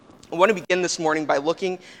I want to begin this morning by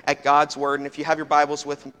looking at God's Word. And if you have your Bibles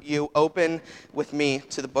with you, open with me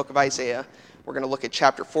to the book of Isaiah. We're going to look at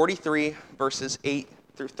chapter 43, verses 8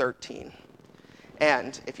 through 13.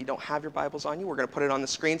 And if you don't have your Bibles on you, we're going to put it on the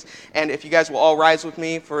screens. And if you guys will all rise with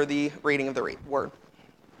me for the reading of the Word.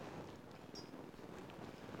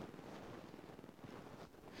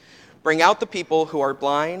 Bring out the people who are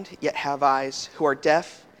blind, yet have eyes, who are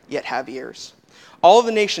deaf, yet have ears. All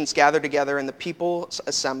the nations gather together, and the peoples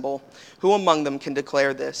assemble. Who among them can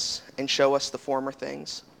declare this and show us the former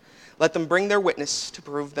things? Let them bring their witness to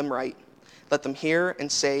prove them right. Let them hear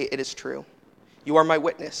and say it is true. You are my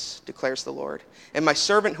witness, declares the Lord, and my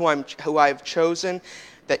servant who I have chosen,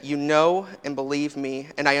 that you know and believe me,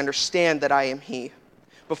 and I understand that I am he.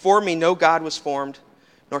 Before me no God was formed,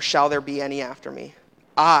 nor shall there be any after me.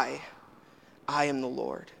 I am the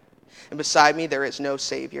Lord, and beside me there is no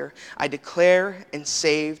Savior. I declare and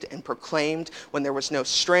saved and proclaimed when there was no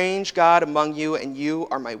strange God among you, and you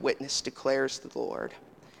are my witness, declares the Lord,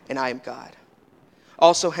 and I am God.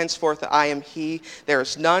 Also henceforth I am he. There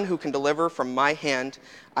is none who can deliver from my hand.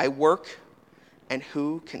 I work, and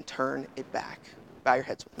who can turn it back? Bow your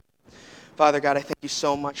heads with me. Father God, I thank you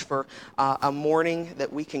so much for a morning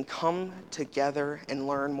that we can come together and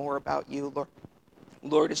learn more about you, Lord.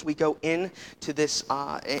 Lord, as we go into this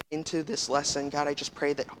lesson, God, I just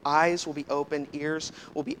pray that eyes will be opened, ears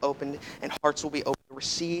will be opened, and hearts will be open to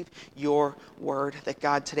receive your word. That,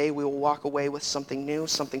 God, today we will walk away with something new,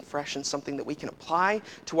 something fresh, and something that we can apply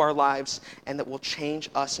to our lives and that will change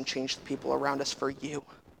us and change the people around us for you.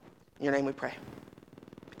 In your name we pray.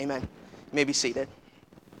 Amen. You may be seated.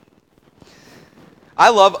 I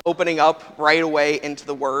love opening up right away into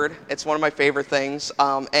the Word. It's one of my favorite things.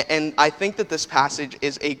 And I think that this passage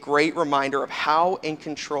is a great reminder of how in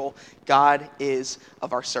control God is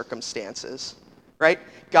of our circumstances, right?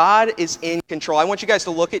 God is in control. I want you guys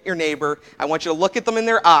to look at your neighbor. I want you to look at them in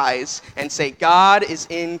their eyes and say, God is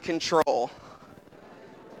in control.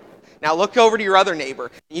 Now look over to your other neighbor.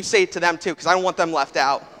 You say it to them too, because I don't want them left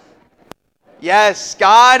out. Yes,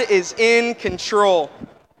 God is in control.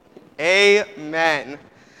 Amen.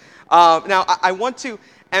 Now, I want to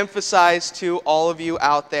emphasize to all of you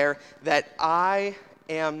out there that I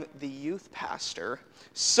am the youth pastor.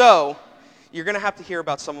 So, you're going to have to hear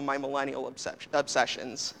about some of my millennial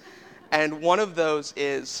obsessions. And one of those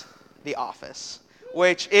is The Office,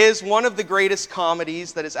 which is one of the greatest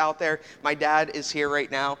comedies that is out there. My dad is here right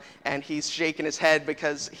now, and he's shaking his head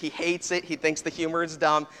because he hates it. He thinks the humor is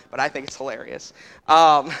dumb, but I think it's hilarious.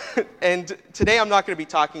 And today I'm not going to be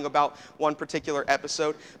talking about one particular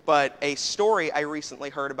episode, but a story I recently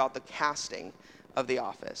heard about the casting of The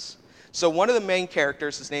Office. So one of the main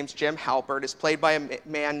characters, his name's Jim Halpert, is played by a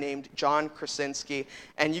man named John Krasinski.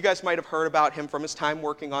 And you guys might have heard about him from his time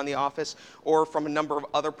working on The Office or from a number of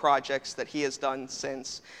other projects that he has done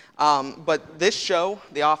since. But this show,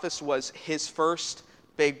 The Office, was his first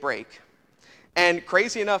big break. And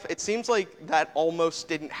crazy enough, it seems like that almost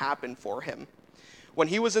didn't happen for him. When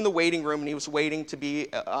he was in the waiting room and he was waiting to be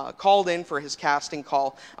called in for his casting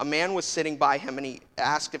call, a man was sitting by him and he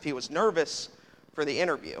asked if he was nervous for the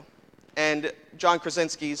interview. And John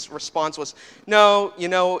Krasinski's response was, no,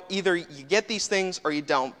 either you get these things or you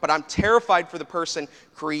don't. But I'm terrified for the person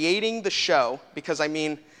creating the show because,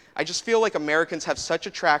 I just feel like Americans have such a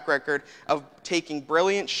track record of taking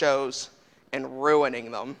brilliant shows and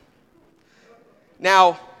ruining them.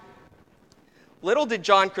 Now, little did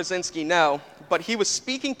John Krasinski know, but he was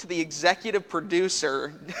speaking to the executive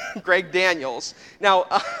producer, Greg Daniels. Now,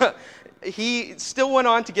 he still went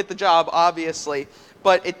on to get the job, obviously,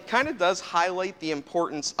 but it kind of does highlight the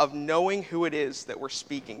importance of knowing who it is that we're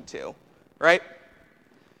speaking to, right?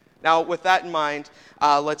 Now, with that in mind,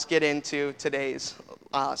 let's get into today's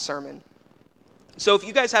sermon. So if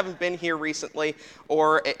you guys haven't been here recently,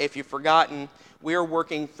 or if you've forgotten, we are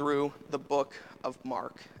working through the book of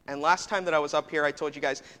Mark. And last time that I was up here, I told you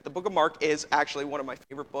guys the book of Mark is actually one of my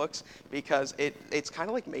favorite books because it's kind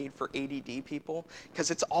of like made for ADD people because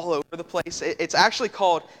it's all over the place. It's actually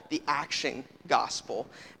called the action gospel,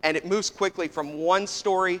 and it moves quickly from one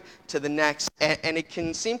story to the next, and it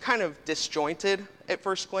can seem kind of disjointed at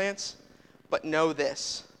first glance, but know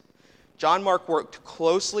this. John Mark worked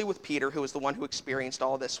closely with Peter, who was the one who experienced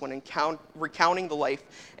all this when recounting the life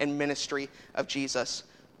and ministry of Jesus,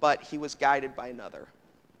 but he was guided by another.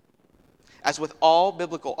 As with all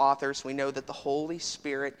biblical authors, we know that the Holy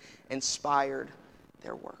Spirit inspired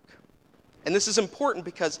their work. And this is important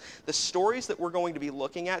because the stories that we're going to be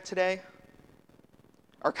looking at today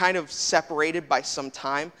are kind of separated by some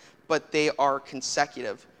time, but they are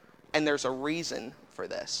consecutive, and there's a reason for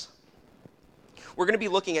this. We're going to be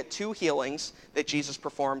looking at 2 healings that Jesus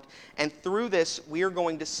performed, and through this, we are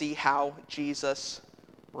going to see how Jesus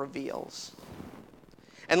reveals.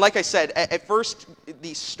 And like I said, at first,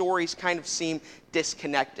 these stories kind of seem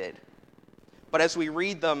disconnected. But as we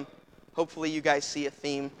read them, hopefully you guys see a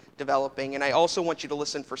theme developing. And I also want you to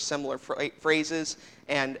listen for similar phrases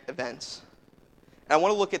and events. And I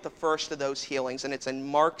want to look at the first of those healings, and it's in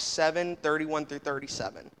Mark 7:31 through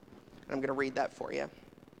 37. And I'm going to read that for you.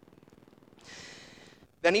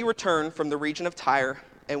 Then he returned from the region of Tyre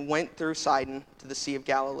and went through Sidon to the Sea of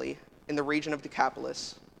Galilee in the region of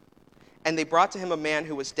Decapolis. And they brought to him a man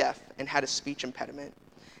who was deaf and had a speech impediment,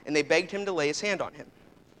 and they begged him to lay his hand on him.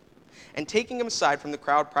 And taking him aside from the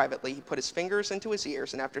crowd privately, he put his fingers into his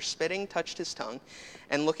ears, and after spitting, touched his tongue.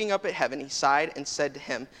 And looking up at heaven, he sighed and said to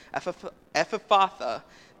him, Ephphatha,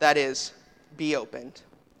 that is, be opened.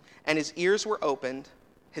 And his ears were opened,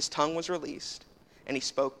 his tongue was released, and he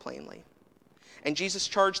spoke plainly. And Jesus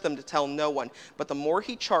charged them to tell no one. But the more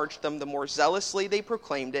he charged them, the more zealously they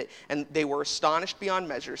proclaimed it, and they were astonished beyond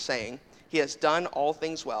measure, saying, He has done all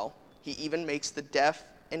things well. He even makes the deaf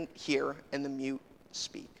and hear and the mute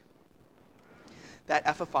speak. That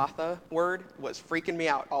Ephphatha word was freaking me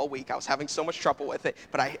out all week. I was having so much trouble with it,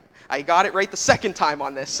 but I got it right the second time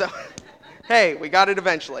on this. So, hey, we got it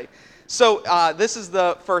eventually. So this is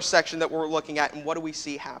the first section that we're looking at, and what do we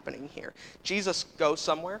see happening here? Jesus goes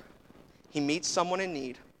somewhere. He meets someone in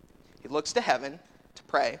need. He looks to heaven to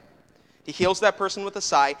pray. He heals that person with a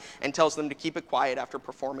sigh and tells them to keep it quiet after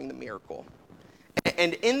performing the miracle.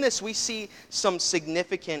 And in this, we see some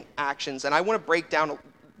significant actions, and I want to break down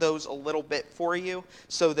those a little bit for you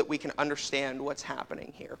so that we can understand what's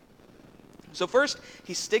happening here. So first,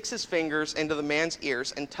 he sticks his fingers into the man's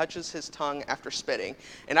ears and touches his tongue after spitting.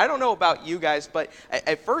 And I don't know about you guys, but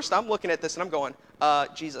at first I'm looking at this and I'm going,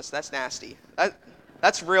 Jesus, that's nasty.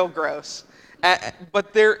 That's real gross.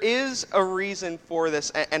 But there is a reason for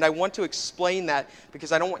this, and I want to explain that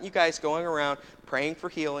because I don't want you guys going around praying for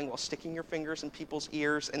healing while sticking your fingers in people's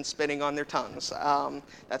ears and spitting on their tongues.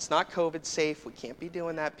 That's not COVID safe. We can't be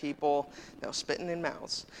doing that, people. No spitting in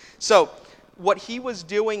mouths. So what he was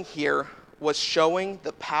doing here was showing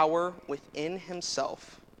the power within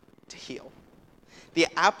himself to heal. The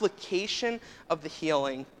application of the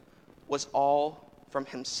healing was all from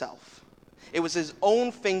himself. It was his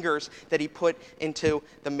own fingers that he put into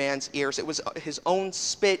the man's ears. It was his own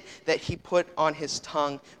spit that he put on his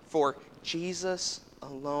tongue, for Jesus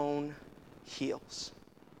alone heals.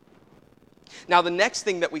 Now, the next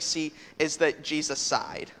thing that we see is that Jesus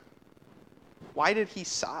sighed. Why did he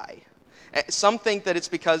sigh? Some think that it's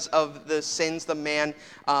because of the sins the man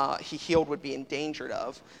he healed would be endangered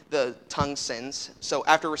of, the tongue sins. So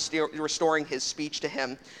after restoring his speech to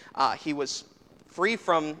him, he was free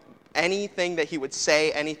from anything that he would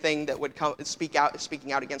say, anything that would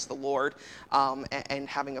speaking out against the Lord, and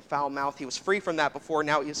having a foul mouth. He was free from that before.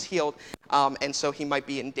 Now he is healed, and so he might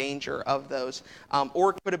be in danger of those.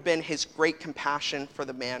 Or it could have been his great compassion for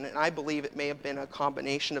the man, and I believe it may have been a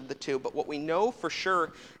combination of the two. But what we know for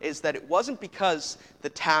sure is that it wasn't because the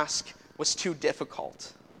task was too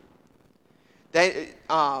difficult.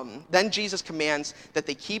 Then Jesus commands that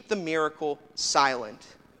they keep the miracle silent.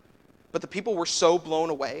 But the people were so blown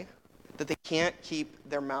away that they can't keep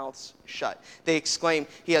their mouths shut. They exclaim,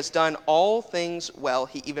 He has done all things well.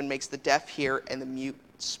 He even makes the deaf hear and the mute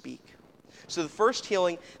speak. So the first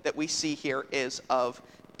healing that we see here is of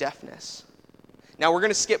deafness. Now we're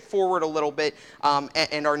going to skip forward a little bit,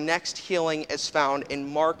 and our next healing is found in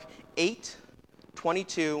Mark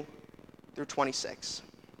 8:22 through 26.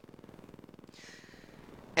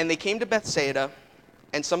 And they came to Bethsaida,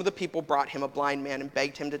 and some of the people brought him a blind man and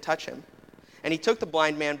begged him to touch him. And he took the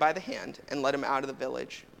blind man by the hand and led him out of the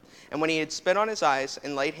village. And when he had spit on his eyes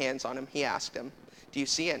and laid hands on him, he asked him, Do you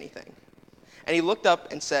see anything? And he looked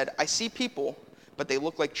up and said, I see people, but they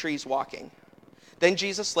look like trees walking. Then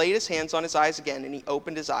Jesus laid his hands on his eyes again, and he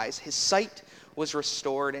opened his eyes. His sight was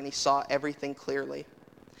restored, and he saw everything clearly.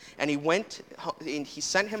 And he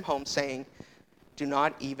sent him home, saying, Do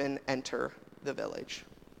not even enter the village.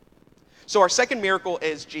 So our second miracle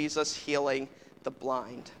is Jesus healing the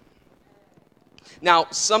blind. Now,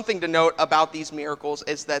 something to note about these miracles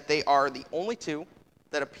is that they are the only two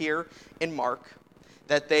that appear in Mark,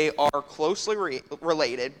 that they are closely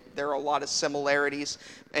related. There are a lot of similarities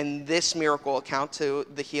in this miracle account to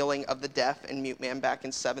the healing of the deaf and mute man back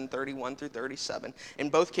in 7:31 through 37. In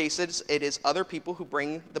both cases, it is other people who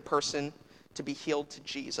bring the person to be healed to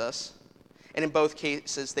Jesus. And in both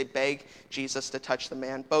cases, they beg Jesus to touch the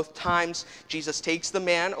man. Both times, Jesus takes the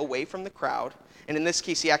man away from the crowd And in this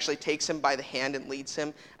case, he actually takes him by the hand and leads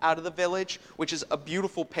him out of the village, which is a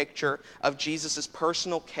beautiful picture of Jesus'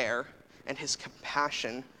 personal care and his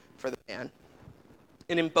compassion for the man.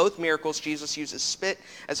 And in both miracles, Jesus uses spit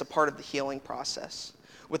as a part of the healing process.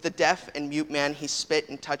 With the deaf and mute man, he spit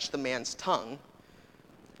and touched the man's tongue.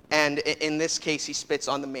 And in this case, he spits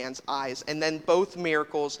on the man's eyes. And then both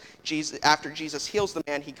miracles, after Jesus heals the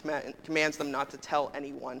man, he commands them not to tell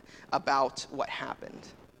anyone about what happened.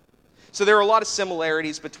 So there are a lot of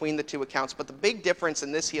similarities between the two accounts, but the big difference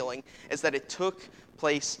in this healing is that it took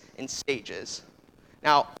place in stages.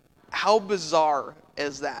 Now, how bizarre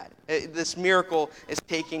is that? This miracle is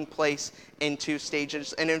taking place in 2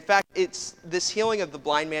 stages. And in fact, this healing of the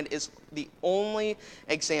blind man is the only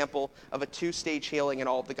example of a 2-stage healing in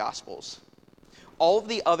all of the Gospels. All of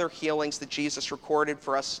the other healings that Jesus recorded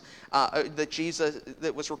for us,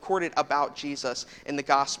 that was recorded about Jesus in the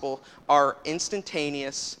Gospel, are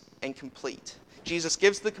instantaneous and complete. Jesus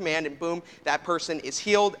gives the command and boom, that person is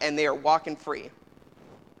healed and they are walking free.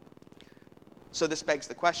 So this begs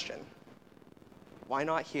the question, why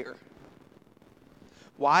not here?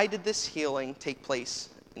 Why did this healing take place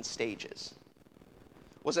in stages?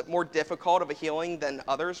 Was it more difficult of a healing than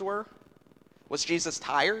others were? Was Jesus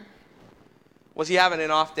tired? Was he having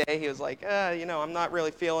an off day? He was like, I'm not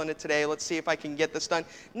really feeling it today. Let's see if I can get this done.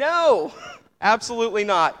 No, absolutely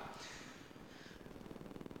not.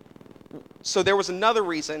 So there was another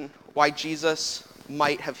reason why Jesus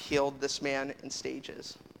might have healed this man in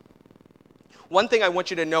stages. One thing I want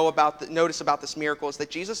you to notice about this miracle is that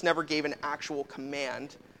Jesus never gave an actual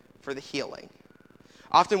command for the healing.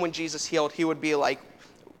 Often when Jesus healed, he would be like,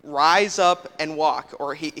 rise up and walk,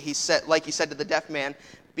 or he said, like he said to the deaf man,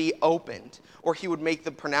 be opened, or he would make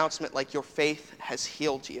the pronouncement like, your faith has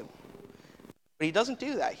healed you. But he doesn't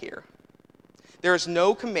do that here. There is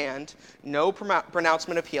no command, no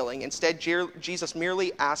pronouncement of healing. Instead, Jesus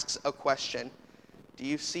merely asks a question. Do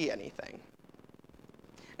you see anything?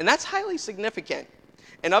 And that's highly significant.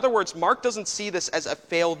 In other words, Mark doesn't see this as a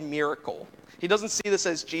failed miracle. He doesn't see this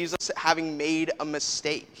as Jesus having made a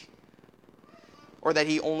mistake, or that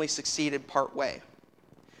he only succeeded part way.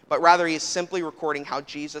 But rather, he is simply recording how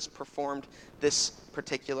Jesus performed this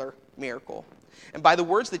particular miracle. And by the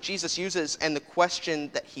words that Jesus uses and the question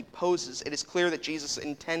that he poses, it is clear that Jesus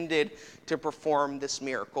intended to perform this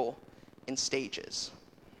miracle in stages.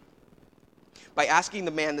 By asking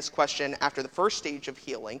the man this question after the first stage of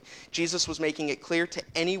healing, Jesus was making it clear to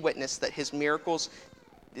any witness that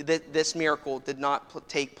this miracle did not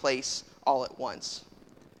take place all at once.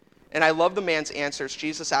 And I love the man's answers.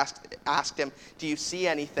 Jesus asked him, do you see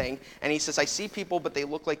anything? And he says, I see people, but they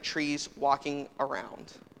look like trees walking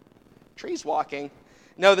around. Trees walking?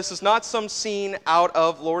 No, this is not some scene out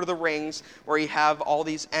of Lord of the Rings where you have all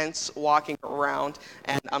these Ents walking around.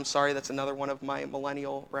 And I'm sorry, that's another one of my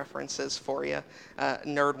millennial references for you.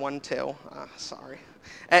 Nerd one too. Sorry.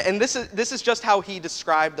 And this is just how he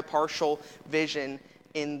described the partial vision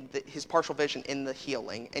his partial vision in the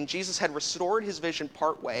healing. And Jesus had restored his vision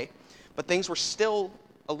part way, but things were still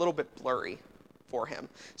a little bit blurry for him.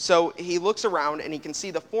 So he looks around and he can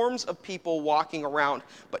see the forms of people walking around,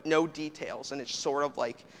 but no details, and it's sort of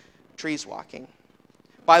like trees walking.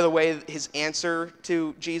 By the way, his answer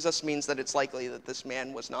to Jesus means that it's likely that this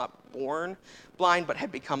man was not born blind, but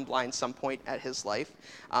had become blind some point at his life,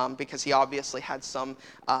 because he obviously had some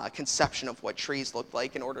conception of what trees looked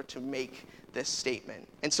like in order to make this statement.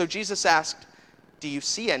 And so Jesus asked, do you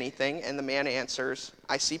see anything? And the man answers,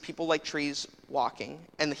 I see people like trees walking,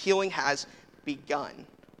 and the healing has begun.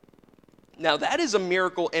 Now that is a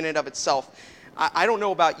miracle in and of itself. I don't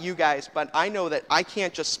know about you guys, but I know that I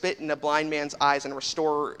can't just spit in a blind man's eyes and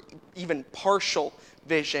restore even partial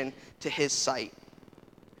vision to his sight.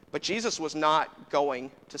 But Jesus was not going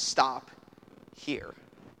to stop here.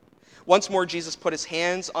 Once more, Jesus put his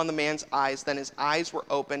hands on the man's eyes, then his eyes were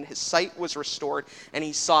opened, his sight was restored, and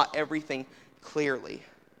he saw everything clearly.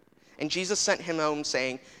 And Jesus sent him home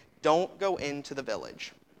saying, don't go into the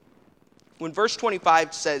village. When verse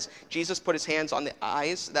 25 says Jesus put his hands on the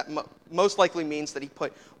eyes, that most likely means that he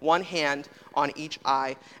put one hand on each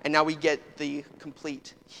eye, and now we get the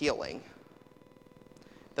complete healing.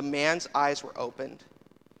 The man's eyes were opened,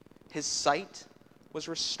 his sight was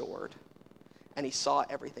restored, and he saw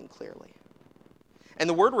everything clearly. And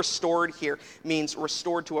the word restored here means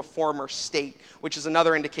restored to a former state, which is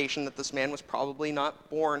another indication that this man was probably not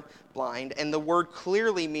born blind. And the word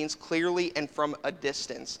clearly means clearly and from a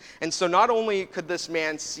distance. And so not only could this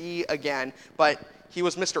man see again, but he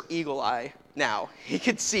was Mr. Eagle Eye now. He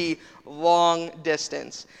could see long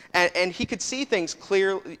distance. And he could see things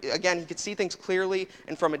clearly. Again, he could see things clearly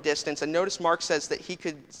and from a distance. And notice Mark says that he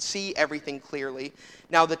could see everything clearly.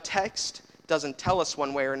 Now, the text doesn't tell us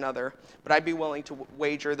one way or another, but I'd be willing to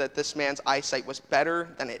wager that this man's eyesight was better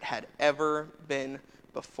than it had ever been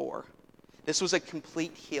before. This was a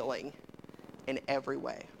complete healing in every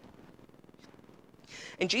way.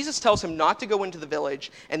 And Jesus tells him not to go into the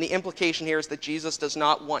village, and the implication here is that Jesus does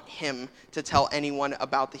not want him to tell anyone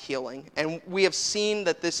about the healing. And we have seen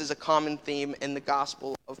that this is a common theme in the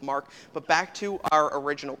Gospel of Mark. But back to our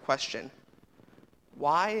original question.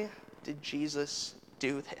 Why did Jesus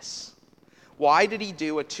do this? Why did he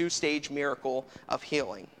do a two-stage miracle of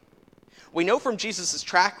healing? We know from Jesus'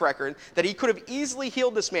 track record that he could have easily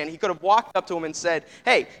healed this man. He could have walked up to him and said,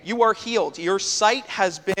 "Hey, you are healed. Your sight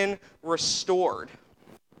has been restored."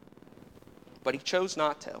 But he chose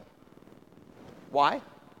not to. Why?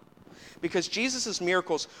 Because Jesus'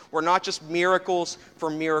 miracles were not just miracles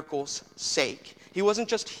for miracles' sake. He wasn't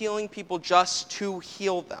just healing people just to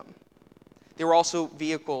heal them. They were also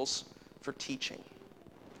vehicles for teaching.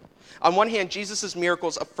 On one hand, Jesus'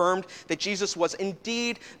 miracles affirmed that Jesus was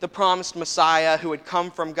indeed the promised Messiah who had come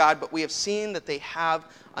from God, but we have seen that they have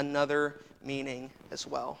another meaning as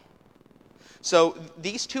well. So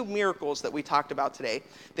these two miracles that we talked about today,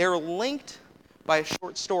 they're linked by a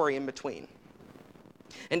short story in between.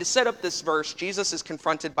 And to set up this verse, Jesus is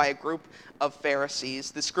confronted by a group of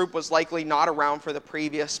Pharisees. This group was likely not around for the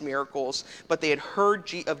previous miracles, but they had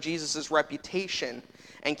heard of Jesus' reputation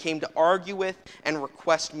and came to argue with and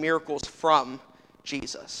request miracles from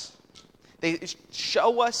Jesus. They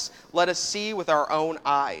show us, let us see with our own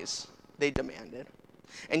eyes, they demanded.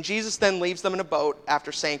 And Jesus then leaves them in a boat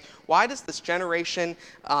after saying, "Why does this generation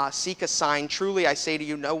seek a sign? Truly, I say to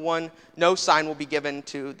you, no sign will be given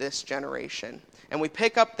to this generation." And we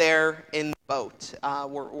pick up there in the boat.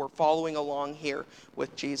 We're following along here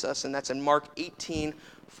with Jesus, and that's in Mark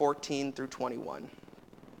 18:14 through 21.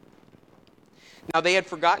 Now they had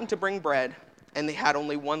forgotten to bring bread, and they had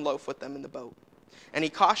only one loaf with them in the boat. And he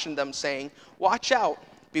cautioned them, saying, "Watch out,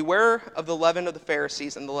 beware of the leaven of the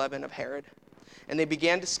Pharisees and the leaven of Herod." And they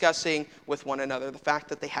began discussing with one another the fact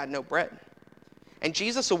that they had no bread. And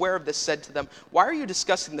Jesus, aware of this, said to them, "Why are you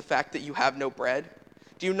discussing the fact that you have no bread?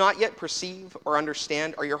 Do you not yet perceive or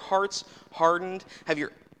understand? Are your hearts hardened?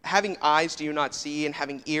 Having eyes do you not see, and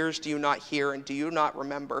having ears do you not hear, and do you not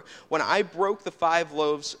remember? When I broke the 5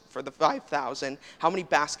 loaves for the 5,000, how many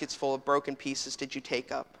baskets full of broken pieces did you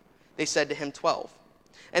take up?" They said to him, 12.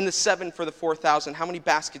 "And the 7 for the 4,000, how many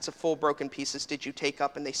baskets of full broken pieces did you take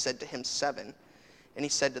up?" And they said to him, 7. And he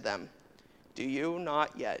said to them, "Do you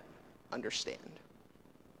not yet understand?"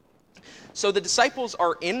 So the disciples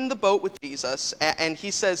are in the boat with Jesus, and he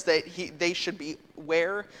says that they should be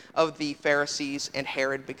aware of the Pharisees and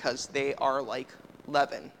Herod because they are like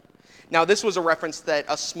leaven. Now, this was a reference that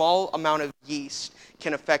a small amount of yeast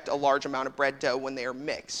can affect a large amount of bread dough when they are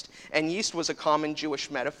mixed. And yeast was a common Jewish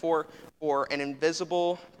metaphor for an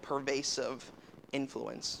invisible, pervasive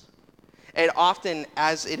influence. And often,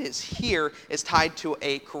 as it is here, is tied to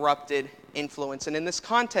a corrupted influence. And in this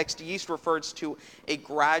context, yeast refers to a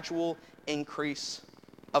gradual increase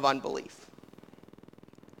of unbelief.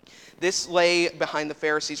 This lay behind the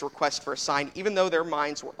Pharisees' request for a sign, even though their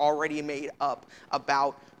minds were already made up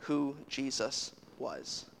about who Jesus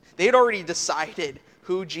was. They had already decided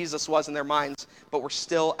who Jesus was in their minds, but were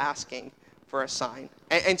still asking for a sign.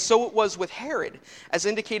 And so it was with Herod. As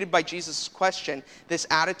indicated by Jesus' question, this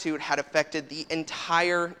attitude had affected the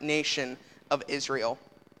entire nation of Israel.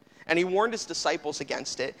 And he warned his disciples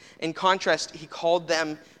against it. In contrast, he called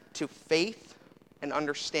them to faith and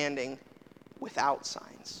understanding without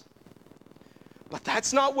signs. But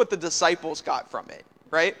that's not what the disciples got from it,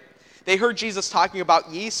 right? They heard Jesus talking about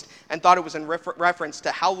yeast and thought it was in reference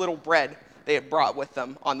to how little bread they had brought with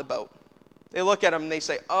them on the boat. They look at him and they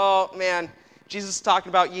say, "Oh man, Jesus is talking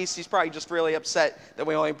about yeast. He's probably just really upset that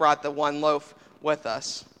we only brought the one loaf with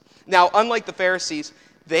us." Now, unlike the Pharisees,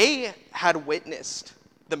 they had witnessed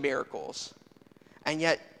the miracles and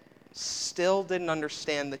yet still didn't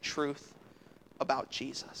understand the truth about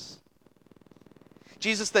Jesus.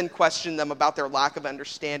 Jesus then questioned them about their lack of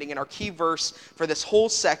understanding, and our key verse for this whole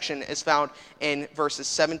section is found in verses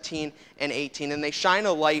 17 and 18, and they shine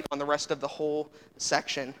a light on the rest of the whole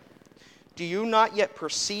section. "Do you not yet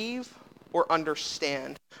perceive or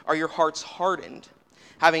understand? Are your hearts hardened?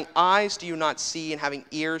 Having eyes do you not see, and having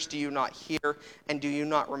ears do you not hear, and do you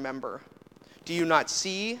not remember? Do you not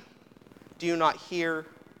see? Do you not hear?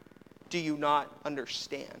 Do you not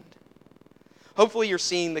understand?" Hopefully you're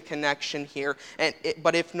seeing the connection here,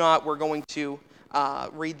 but if not, we're going to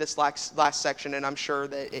read this last section, and I'm sure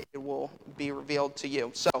that it will be revealed to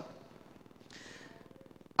you. So,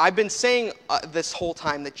 I've been saying this whole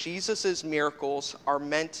time that Jesus' miracles are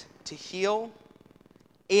meant to heal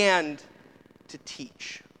and to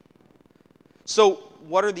teach. So,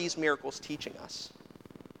 what are these miracles teaching us?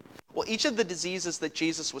 Well, each of the diseases that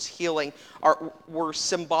Jesus was healing were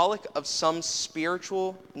symbolic of some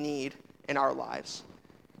spiritual need in our lives.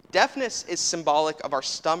 Deafness is symbolic of our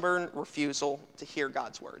stubborn refusal to hear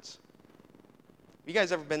God's words. Have you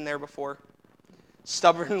guys ever been there before?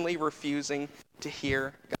 Stubbornly refusing to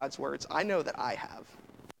hear God's words. I know that I have.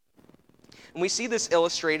 And we see this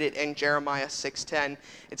illustrated in Jeremiah 6:10.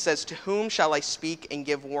 It says, "To whom shall I speak and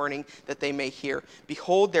give warning that they may hear?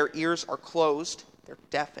 Behold, their ears are closed, they're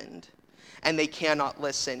deafened, and they cannot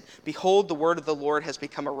listen. Behold, the word of the Lord has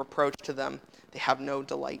become a reproach to them. They have no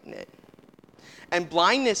delight in it." And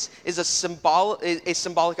blindness is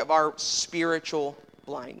symbolic of our spiritual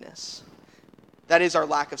blindness. That is our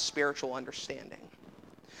lack of spiritual understanding.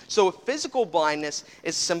 So if physical blindness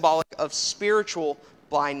is symbolic of spiritual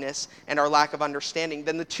blindness and our lack of understanding,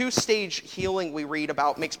 then the two-stage healing we read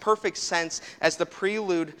about makes perfect sense as the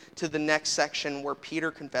prelude to the next section where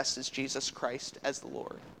Peter confesses Jesus Christ as the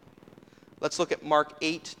Lord. Let's look at Mark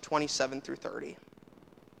 8:27 through 30.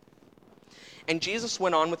 "And Jesus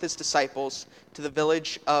went on with his disciples to the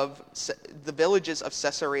villages of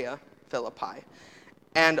Caesarea Philippi.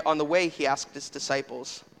 And on the way he asked his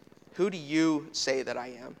disciples, 'Who do you say that I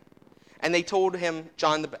am?' And they told him,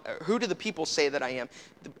 'Who do the people say that I am?'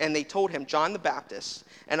 And they told him, 'John the Baptist,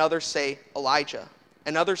 and others say Elijah,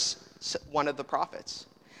 and others one of the prophets.'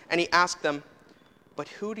 And he asked them, 'But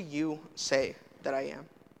who do you say that I am?'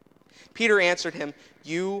 Peter answered him,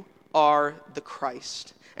 'You are the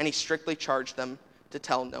Christ.' And he strictly charged them to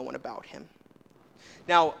tell no one about him."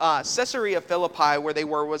 Now, Caesarea Philippi, where they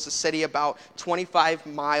were, was a city about 25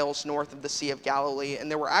 miles north of the Sea of Galilee, and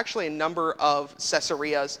there were actually a number of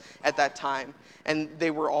Caesareas at that time, and they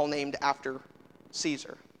were all named after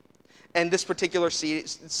Caesar. And this particular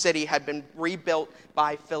city had been rebuilt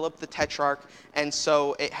by Philip the Tetrarch, and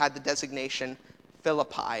so it had the designation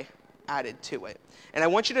Philippi added to it. And I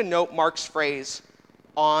want you to note Mark's phrase,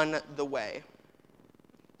 "on the way."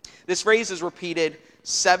 This phrase is repeated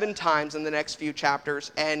 7 times in the next few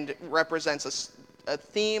chapters and represents a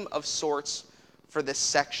theme of sorts for this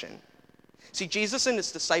section. See, Jesus and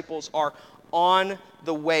his disciples are on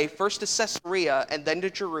the way, first to Caesarea and then to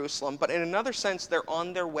Jerusalem, but in another sense, they're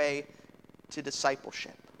on their way to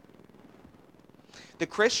discipleship. The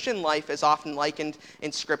Christian life is often likened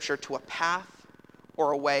in Scripture to a path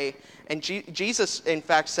or a way, and Jesus, in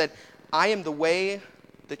fact, said, "I am the way,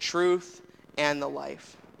 the truth, and the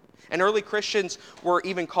life." And early Christians were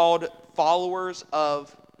even called followers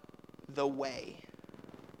of the way.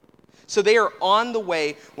 So they are on the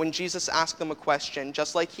way when Jesus asked them a question,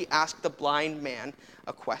 just like he asked the blind man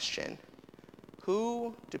a question.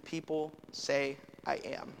 "Who do people say I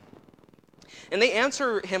am?" And they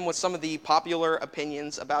answer him with some of the popular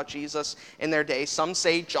opinions about Jesus in their day. Some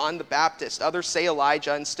say John the Baptist, others say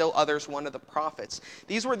Elijah, and still others one of the prophets.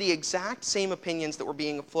 These were the exact same opinions that were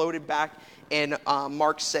being floated back in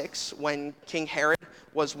Mark 6 when King Herod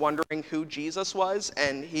was wondering who Jesus was,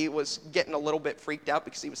 and he was getting a little bit freaked out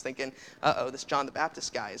because he was thinking, this John the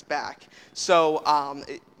Baptist guy is back. So,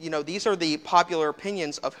 these are the popular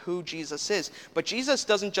opinions of who Jesus is. But Jesus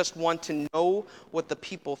doesn't just want to know what the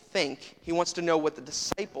people think. He wants to know what the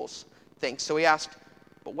disciples think. So he asked,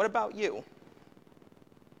 "But what about you?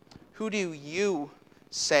 Who do you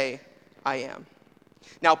say I am?"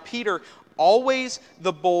 Now, Peter, always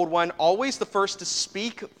the bold one, always the first to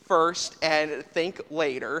speak first and think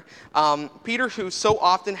later. Peter, who so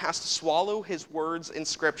often has to swallow his words in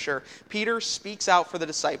Scripture, Peter speaks out for the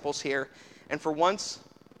disciples here, and for once,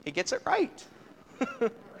 he gets it right.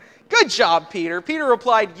 Good job, Peter. Peter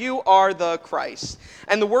replied, "You are the Christ."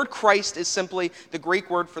 And the word Christ is simply the Greek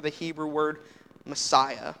word for the Hebrew word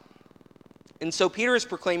Messiah. And so Peter is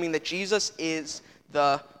proclaiming that Jesus is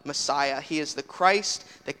the Messiah. He is the Christ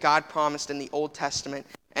that God promised in the Old Testament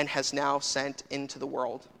and has now sent into the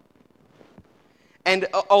world. And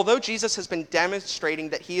although Jesus has been demonstrating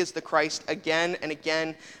that he is the Christ again and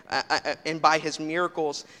again, and by his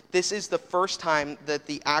miracles, this is the first time that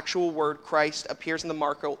the actual word Christ appears in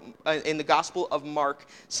the Gospel of Mark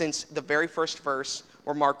since the very first verse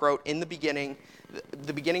where Mark wrote, "In the beginning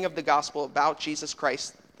of the Gospel about Jesus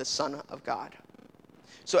Christ, the Son of God."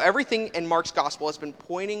 So everything in Mark's Gospel has been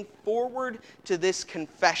pointing forward to this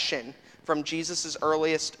confession from Jesus'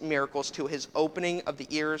 earliest miracles to his opening of the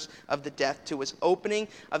ears of the deaf, to his opening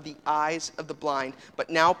of the eyes of the blind. But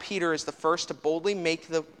now Peter is the first to boldly make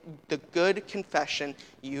the good confession,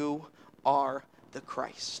 "You are the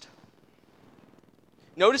Christ."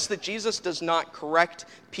 Notice that Jesus does not correct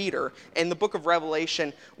Peter. In the book of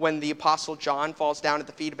Revelation, when the apostle John falls down at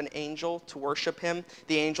the feet of an angel to worship him,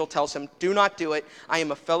 the angel tells him, "Do not do it. I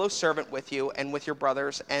am a fellow servant with you and with your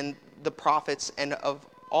brothers and the prophets and of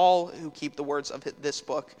all who keep the words of this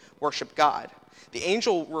book, worship God." The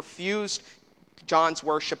angel refused John's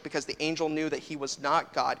worship because the angel knew that he was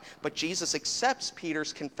not God. But Jesus accepts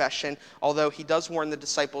Peter's confession, although he does warn the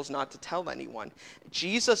disciples not to tell anyone.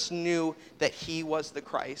 Jesus knew that he was the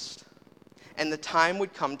Christ, and the time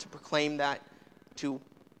would come to proclaim that to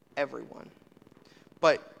everyone.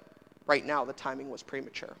 But right now, the timing was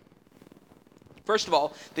premature. First of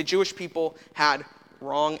all, the Jewish people had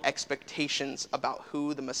wrong expectations about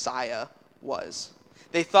who the Messiah was.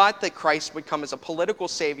 They thought that Christ would come as a political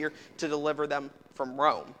savior to deliver them from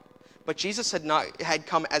Rome. But Jesus had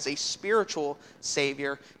come as a spiritual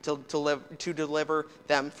savior to deliver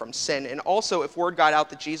them from sin. And also, if word got out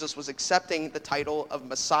that Jesus was accepting the title of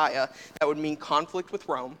Messiah, that would mean conflict with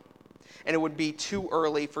Rome, and it would be too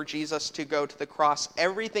early for Jesus to go to the cross.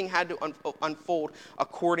 Everything had to unfold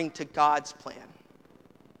according to God's plan.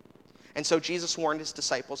 And so Jesus warned his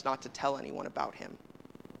disciples not to tell anyone about him.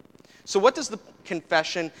 So what does the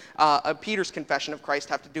confession, Peter's confession of Christ,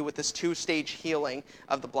 have to do with this two-stage healing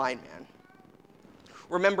of the blind man?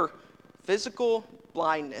 Remember, physical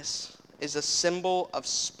blindness is a symbol of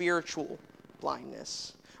spiritual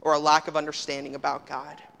blindness, or a lack of understanding about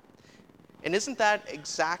God. And isn't that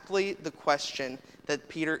exactly the question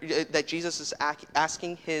that Jesus is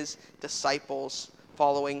asking his disciples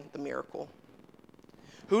following the miracle?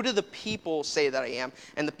 Who do the people say that I am?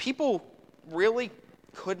 And the people really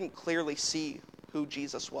couldn't clearly see who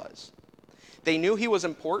Jesus was. They knew he was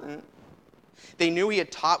important. They knew he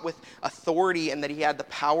had taught with authority and that he had the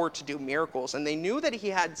power to do miracles. And they knew that he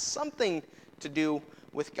had something to do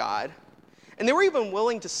with God. And they were even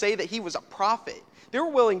willing to say that he was a prophet. They were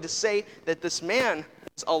willing to say that this man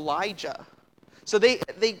was Elijah. So they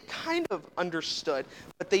kind of understood,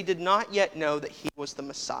 but they did not yet know that he was the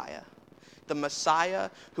Messiah. The Messiah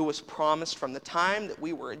who was promised from the time that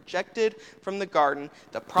we were ejected from the garden,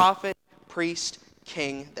 the prophet, priest,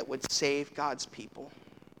 king that would save God's people.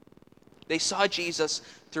 They saw Jesus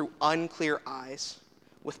through unclear eyes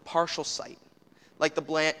with partial sight, like the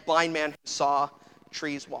blind man who saw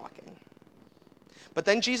trees walking. But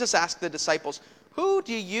then Jesus asked the disciples, "Who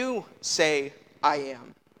do you say I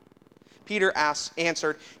am?" Peter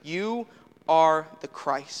answered, "You are the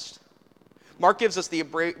Christ." Mark gives us the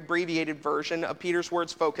abbreviated version of Peter's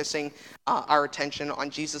words, focusing our attention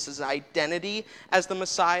on Jesus' identity as the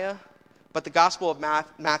Messiah. But the Gospel of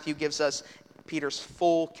Matthew gives us Peter's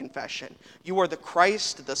full confession. "You are the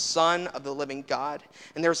Christ, the Son of the living God."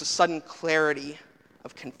 And there's a sudden clarity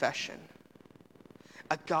of confession.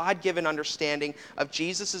 A God-given understanding of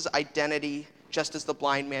Jesus' identity, just as the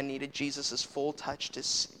blind man needed Jesus' full touch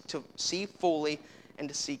to see fully and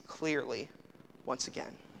to see clearly once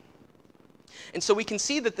again. And so we can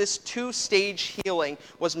see that this two-stage healing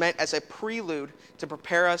was meant as a prelude to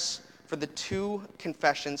prepare us for the two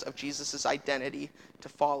confessions of Jesus' identity to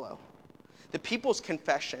follow. The people's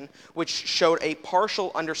confession, which showed a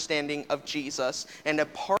partial understanding of Jesus and a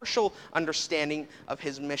partial understanding of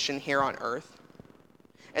his mission here on earth.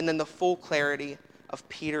 And then the full clarity of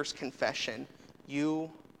Peter's confession,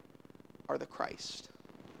 "You are the Christ."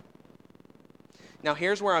 Now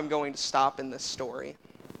here's where I'm going to stop in this story.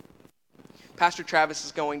 Pastor Travis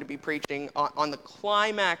is going to be preaching on the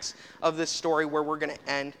climax of this story where we're going to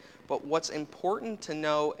end. But what's important to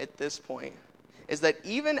know at this point is that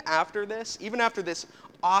even after this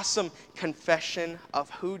awesome confession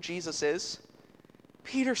of who Jesus is,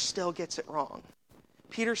 Peter still gets it wrong.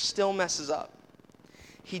 Peter still messes up.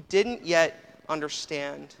 He didn't yet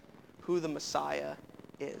understand who the Messiah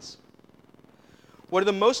is. One of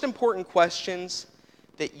the most important questions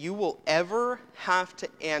that you will ever have to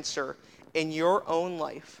answer in your own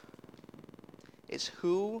life is,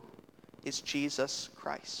 who is Jesus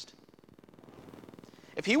Christ?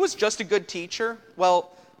 If he was just a good teacher,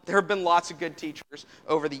 well, there have been lots of good teachers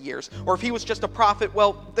over the years. Or if he was just a prophet,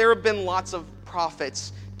 well, there have been lots of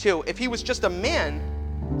prophets too. If he was just a man,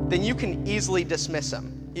 then you can easily dismiss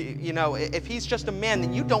him. You know, if he's just a man,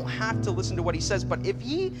 then you don't have to listen to what he says. But if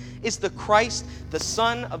he is the Christ, the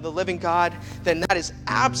Son of the living God, then that is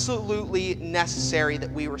absolutely necessary that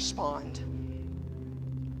we respond.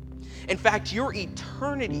 In fact, your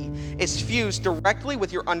eternity is fused directly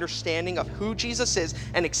with your understanding of who Jesus is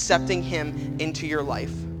and accepting him into your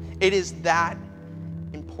life. It is that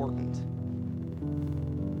important.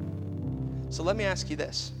 So let me ask you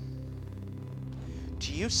this.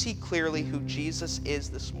 Do you see clearly who Jesus is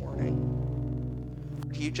this morning?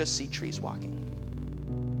 Or do you just see trees walking?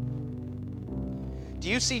 Do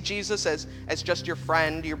you see Jesus as just your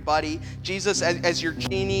friend, your buddy? Jesus as your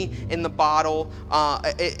genie in the bottle?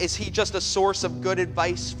 Is he just a source of good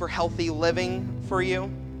advice for healthy living for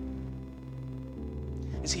you?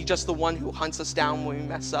 Is he just the one who hunts us down when we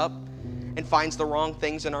mess up and finds the wrong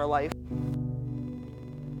things in our life?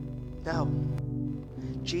 No.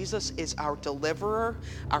 Jesus is our deliverer,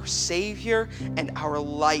 our Savior, and our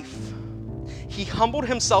life. He humbled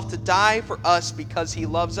himself to die for us because he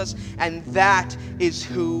loves us, and that is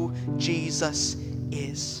who Jesus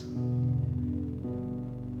is.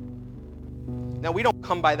 Now, we don't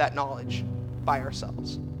come by that knowledge by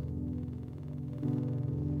ourselves.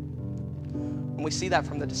 And we see that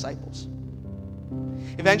from the disciples.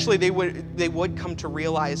 Eventually, they would come to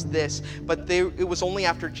realize this, but it was only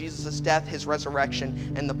after Jesus' death, his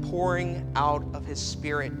resurrection, and the pouring out of his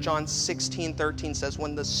Spirit. John 16:13 says,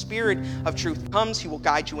 "When the Spirit of truth comes, he will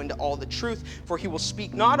guide you into all the truth, for he will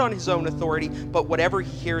speak not on his own authority, but whatever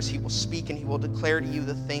he hears, he will speak, and he will declare to you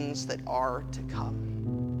the things that are to come."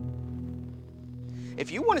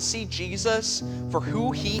 If you want to see Jesus for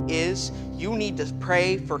who he is, you need to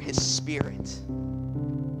pray for his Spirit.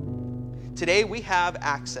 Today we have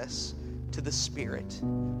access to the Spirit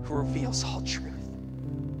who reveals all truth.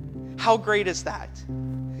 How great is that?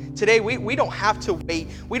 Today we don't have to wait.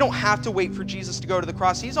 We don't have to wait for Jesus to go to the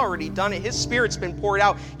cross. He's already done it. His Spirit's been poured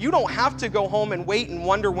out. You don't have to go home and wait and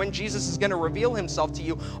wonder when Jesus is going to reveal himself to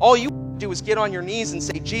you. All you do is get on your knees and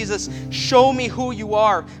say, "Jesus, show me who you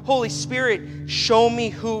are. Holy Spirit, show me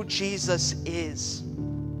who Jesus is."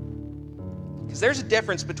 Because there's a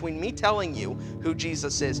difference between me telling you who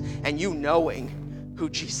Jesus is and you knowing who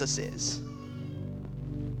Jesus is.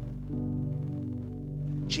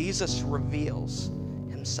 Jesus reveals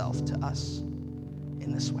himself to us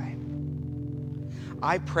in this way.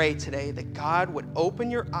 I pray today that God would open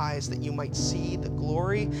your eyes that you might see the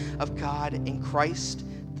glory of God in Christ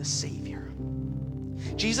the Savior.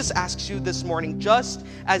 Jesus asks you this morning, just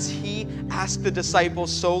as he asked the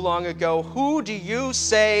disciples so long ago, "Who do you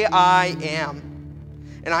say I am?"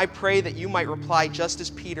 And I pray that you might reply just as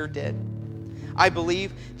Peter did. "I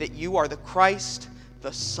believe that you are the Christ,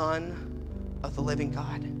 the Son of the living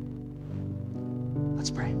God." Let's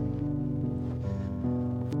pray.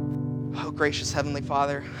 Oh, gracious Heavenly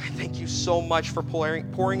Father, I thank you so much for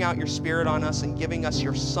pouring out your Spirit on us and giving us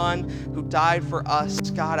your Son who died for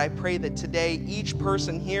us. God, I pray that today each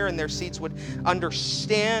person here in their seats would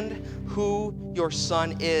understand who your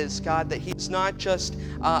Son is, God, that he's not just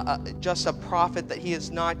a prophet, that he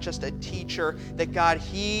is not just a teacher, that God,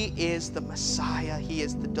 he is the Messiah, he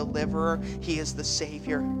is the deliverer, he is the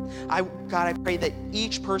Savior. God, I pray that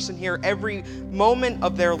each person here, every moment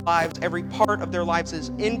of their lives, every part of their lives is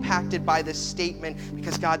impacted by this statement,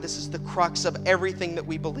 because God, this is the crux of everything that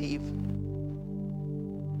we believe.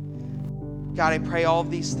 God, I pray all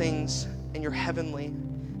of these things in your heavenly,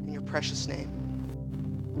 in your precious name.